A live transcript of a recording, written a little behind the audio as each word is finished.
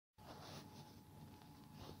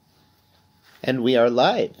And we are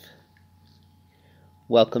live.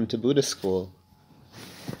 Welcome to Buddhascool.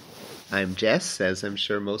 I'm Jess, as I'm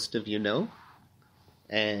sure most of you know,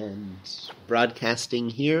 and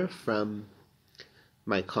broadcasting here from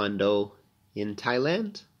my condo in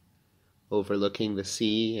Thailand, overlooking the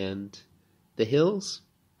sea and the hills.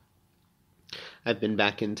 I've been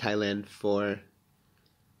back in Thailand for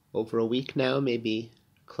over a week now, maybe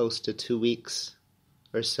close to 2 weeks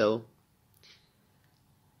or so,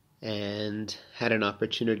 and had an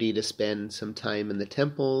opportunity to spend some time in the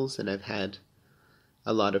temples, and I've had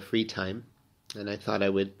a lot of free time, and I thought I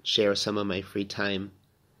would share some of my free time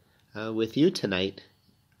with you tonight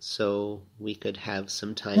so we could have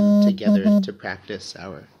some time together to practice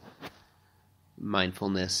our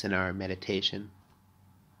mindfulness and our meditation.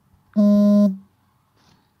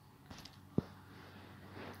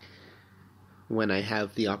 When I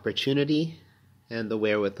have the opportunity and the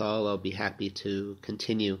wherewithal, I'll be happy to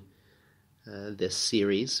continue this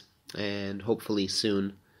series, and hopefully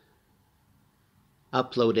soon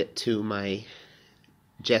upload it to my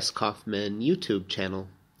Jess Kaufman YouTube channel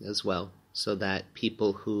as well, so that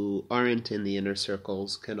people who aren't in the inner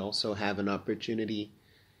circles can also have an opportunity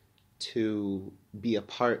to be a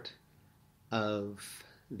part of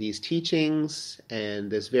these teachings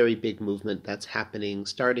and this very big movement that's happening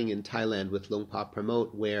starting in Thailand with Lungpa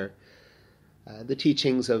Promote, where the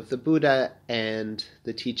teachings of the Buddha and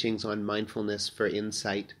the teachings on mindfulness for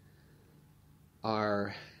insight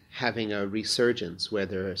are having a resurgence, where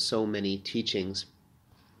there are so many teachings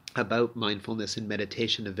about mindfulness and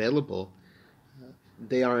meditation available.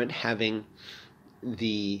 They aren't having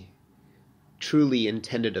the truly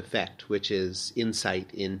intended effect, which is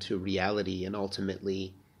insight into reality and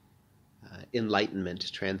ultimately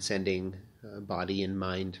enlightenment, transcending body and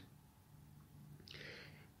mind,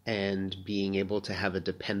 and being able to have a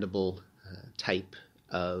dependable type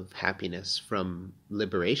of happiness from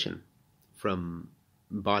liberation, from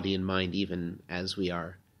body and mind, even as we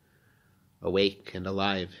are awake and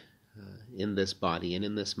alive in this body and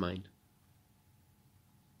in this mind.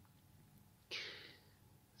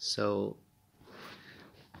 So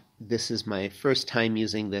this is my first time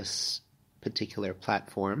using this particular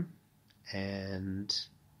platform, and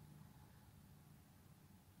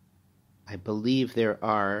I believe there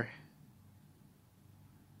are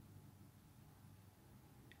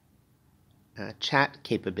chat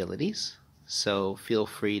capabilities, so feel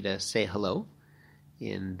free to say hello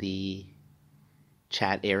in the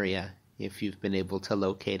chat area if you've been able to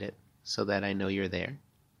locate it, so that I know you're there.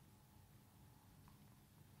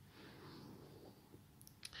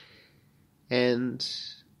 And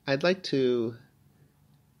I'd like to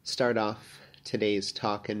start off today's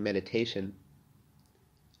talk and meditation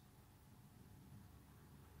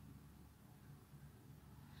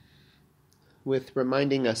with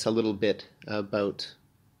reminding us a little bit about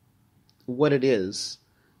what it is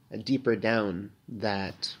deeper down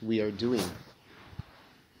that we are doing.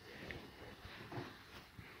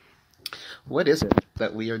 What is it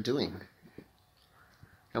that we are doing?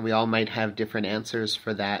 And we all might have different answers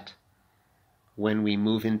for that when we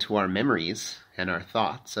move into our memories and our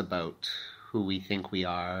thoughts about who we think we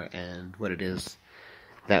are and what it is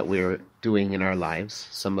that we're doing in our lives.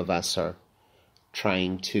 Some of us are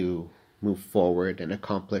trying to move forward and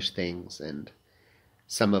accomplish things, and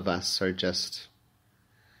some of us are just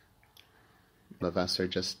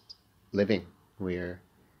living. We're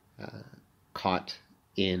caught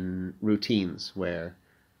in routines where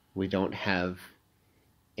we don't have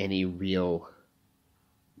any real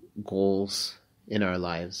goals in our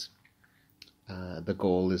lives. The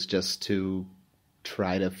goal is just to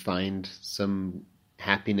try to find some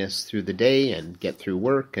happiness through the day and get through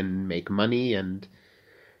work and make money and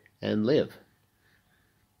live.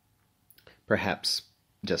 Perhaps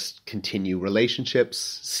just continue relationships,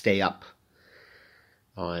 stay up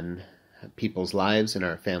on people's lives and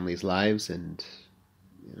our families' lives, and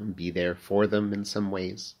be there for them in some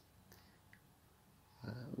ways,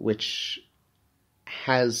 which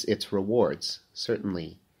has its rewards,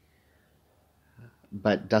 certainly,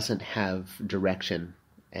 but doesn't have direction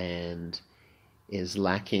and is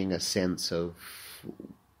lacking a sense of,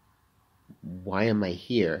 why am I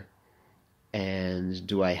here? And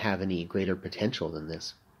do I have any greater potential than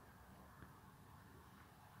this?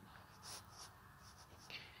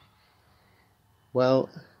 Well,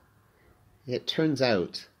 it turns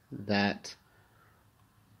out that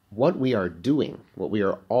what we are doing, what we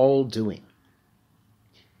are all doing,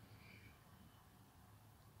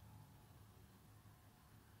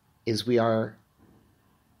 is we are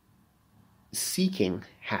seeking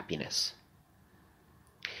happiness.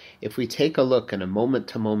 If we take a look on a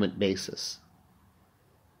moment-to-moment basis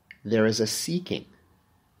there is a seeking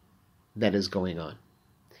that is going on.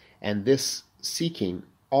 And this seeking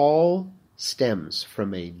all stems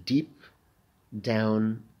from a deep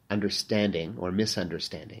down understanding or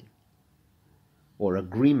misunderstanding or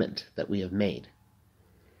agreement that we have made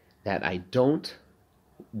that I don't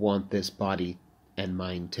want this body and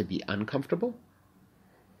mind to be uncomfortable,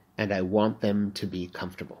 and I want them to be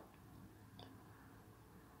comfortable.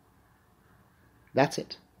 That's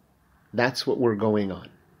it. That's what we're going on.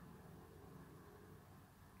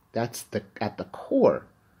 That's at the core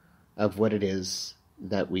of what it is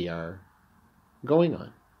that we are going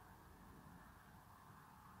on.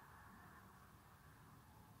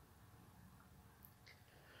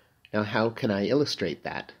 Now, how can I illustrate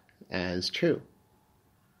that as true?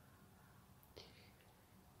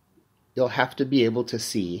 You'll have to be able to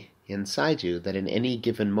see inside you that in any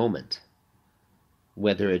given moment,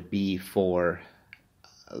 whether it be for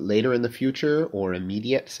later in the future or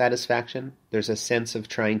immediate satisfaction, there's a sense of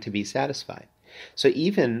trying to be satisfied. So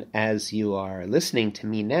even as you are listening to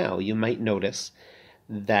me now, you might notice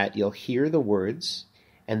that you'll hear the words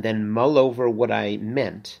and then mull over what I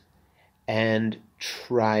meant and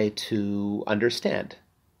try to understand.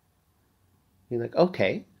 You're like,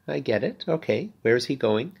 okay, I get it. Okay, where's he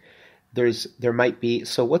going? There might be,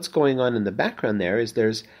 so what's going on in the background there is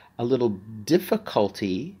there's a little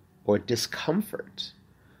difficulty or discomfort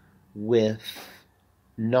with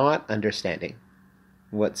not understanding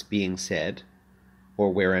what's being said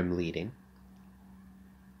or where I'm leading.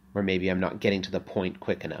 Or maybe I'm not getting to the point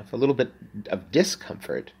quick enough. A little bit of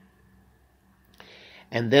discomfort.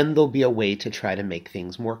 And then there'll be a way to try to make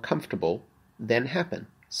things more comfortable then happen.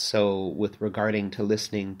 So with regarding to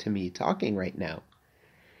listening to me talking right now,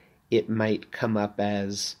 it might come up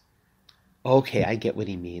as, okay, I get what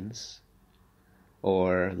he means.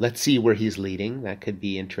 Or let's see where he's leading. That could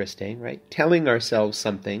be interesting, right? Telling ourselves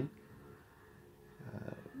something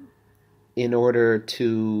in order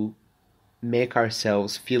to make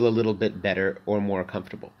ourselves feel a little bit better or more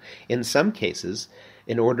comfortable. In some cases,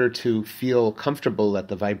 in order to feel comfortable at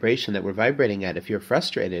the vibration that we're vibrating at, if you're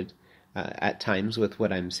frustrated at times with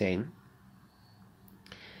what I'm saying,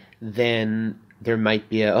 then there might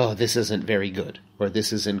be oh, this isn't very good, or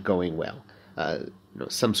this isn't going well.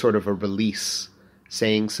 Some sort of a release,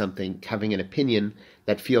 saying something, having an opinion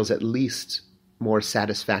that feels at least more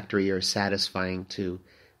satisfactory or satisfying to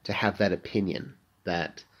have that opinion.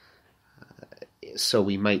 That so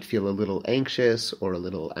we might feel a little anxious or a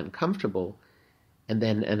little uncomfortable, and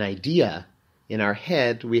then an idea in our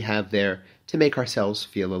head we have there to make ourselves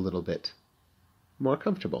feel a little bit more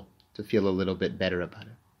comfortable, to feel a little bit better about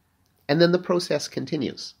it. And then the process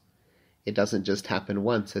continues. It doesn't just happen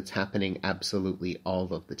once, it's happening absolutely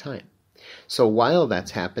all of the time. So while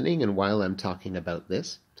that's happening and while I'm talking about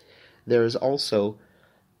this, there is also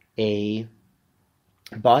a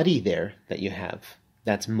body there that you have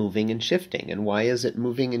that's moving and shifting. And why is it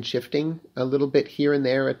moving and shifting a little bit here and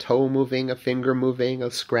there? A toe moving, a finger moving,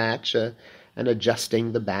 a scratch, and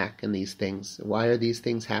adjusting the back and these things. Why are these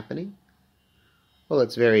things happening? Well,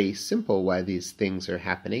 it's very simple why these things are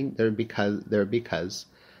happening. They're because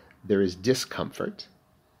there is discomfort,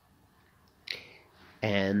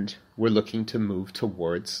 and we're looking to move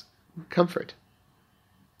towards comfort.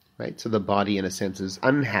 Right? So the body, in a sense, is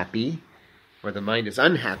unhappy, or the mind is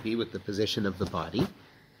unhappy with the position of the body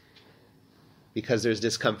because there's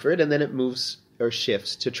discomfort, and then it moves or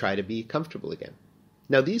shifts to try to be comfortable again.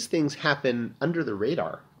 Now, these things happen under the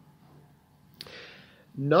radar,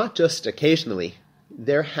 not just occasionally.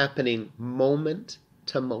 They're happening moment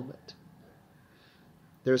to moment.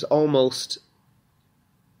 There's almost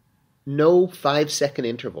no 5-second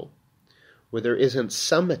interval where there isn't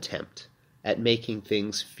some attempt at making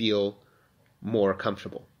things feel more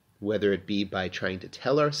comfortable, whether it be by trying to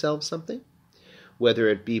tell ourselves something, whether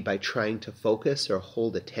it be by trying to focus or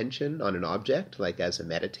hold attention on an object, like as a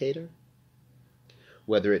meditator,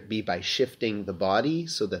 whether it be by shifting the body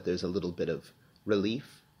so that there's a little bit of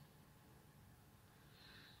relief.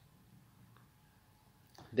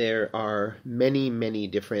 There are many, many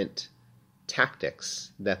different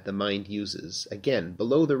tactics that the mind uses, again,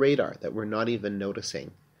 below the radar, that we're not even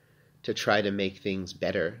noticing, to try to make things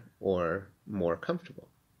better or more comfortable.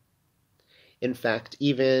 In fact,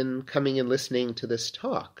 even coming and listening to this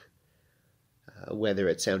talk, whether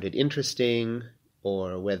it sounded interesting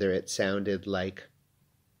or whether it sounded like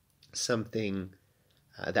something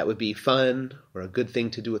that would be fun or a good thing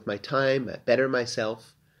to do with my time, better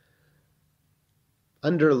myself,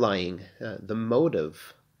 underlying the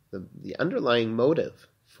motive, the underlying motive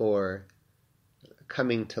for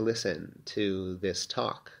coming to listen to this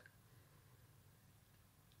talk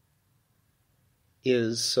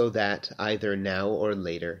is so that either now or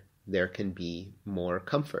later there can be more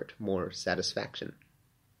comfort, more satisfaction.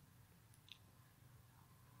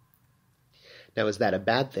 Now, is that a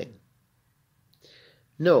bad thing?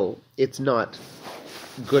 No, it's not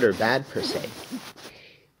good or bad per se.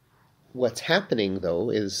 What's happening, though,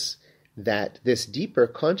 is that this deeper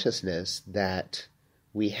consciousness that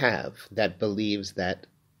we have, that believes that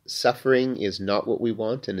suffering is not what we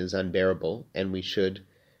want and is unbearable, and we should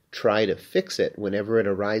try to fix it whenever it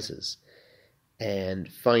arises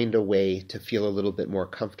and find a way to feel a little bit more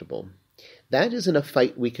comfortable. That isn't a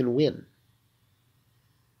fight we can win.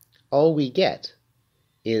 All we get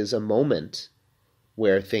is a moment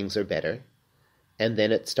where things are better, and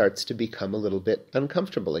then it starts to become a little bit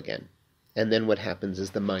uncomfortable again. And then what happens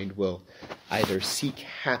is the mind will either seek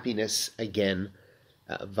happiness again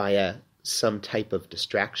via some type of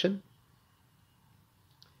distraction,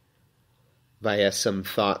 via some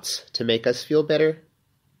thoughts to make us feel better,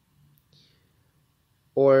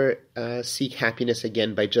 or seek happiness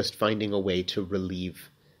again by just finding a way to relieve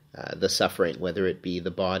the suffering, whether it be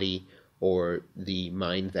the body or the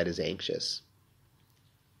mind that is anxious.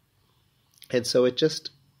 And so it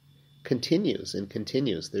just continues and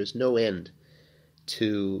continues. There's no end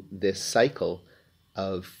to this cycle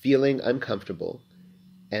of feeling uncomfortable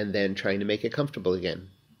and then trying to make it comfortable again.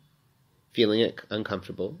 Feeling it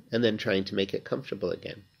uncomfortable and then trying to make it comfortable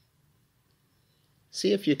again.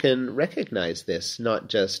 See if you can recognize this, not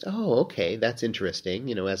just, oh, okay, that's interesting,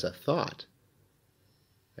 as a thought,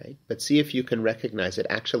 right? But see if you can recognize it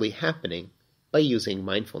actually happening by using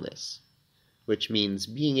mindfulness, which means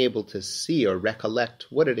being able to see or recollect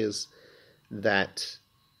what it is that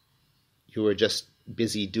you are just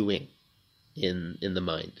busy doing in the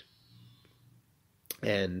mind,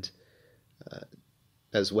 and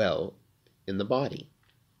as well in the body.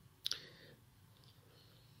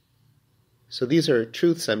 So these are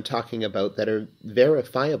truths I'm talking about that are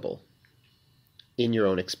verifiable in your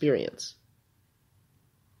own experience.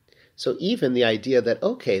 So even the idea that,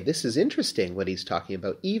 okay, this is interesting what he's talking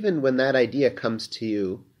about, even when that idea comes to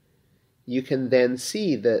you, you can then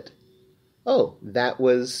see that, oh, that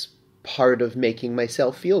was part of making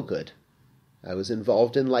myself feel good. I was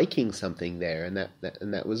involved in liking something there, and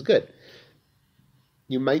that was good.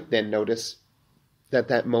 You might then notice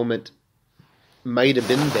that moment might have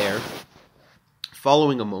been there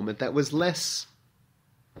following a moment that was less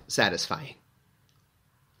satisfying.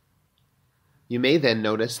 You may then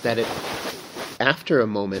notice that after a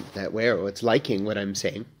moment that where it's liking what I'm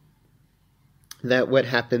saying, that what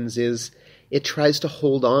happens is it tries to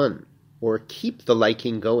hold on or keep the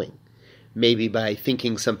liking going, maybe by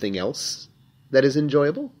thinking something else that is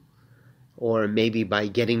enjoyable, or maybe by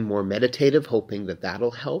getting more meditative, hoping that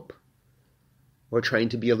that'll help, or trying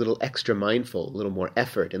to be a little extra mindful, a little more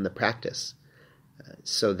effort in the practice,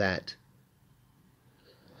 so that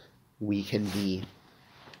we can be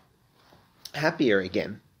happier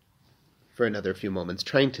again for another few moments,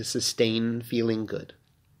 trying to sustain feeling good.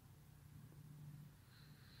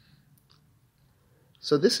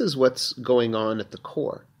 So this is what's going on at the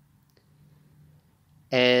core.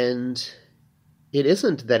 And it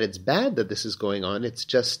isn't that it's bad that this is going on, it's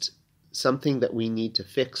just something that we need to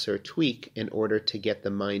fix or tweak in order to get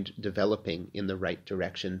the mind developing in the right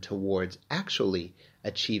direction towards actually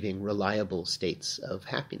achieving reliable states of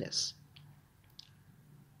happiness.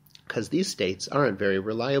 Because these states aren't very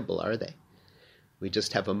reliable, are they? We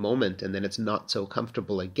just have a moment and then it's not so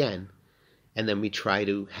comfortable again, and then we try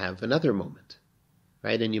to have another moment,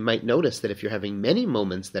 right? And you might notice that if you're having many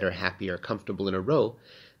moments that are happy or comfortable in a row,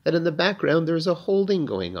 that in the background there's a holding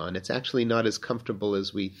going on. It's actually not as comfortable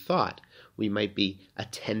as we thought. We might be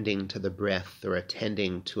attending to the breath or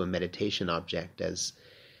attending to a meditation object as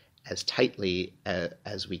tightly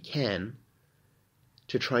as we can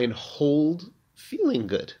to try and hold feeling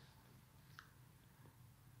good.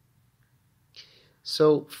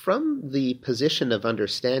 So from the position of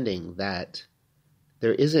understanding that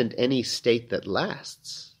there isn't any state that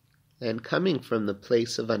lasts, and coming from the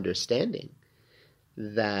place of understanding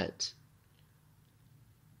that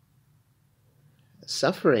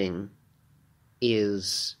suffering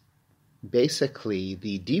is basically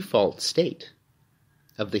the default state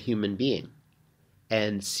of the human being,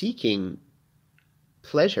 and seeking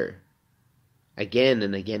pleasure again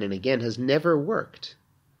and again and again has never worked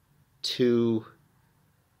to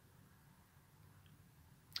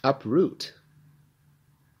uproot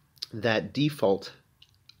that default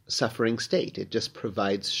suffering state. It just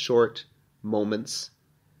provides short moments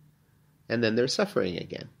and then there's suffering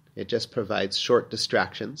again. It just provides short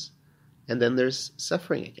distractions and then there's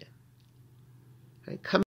suffering again. Right?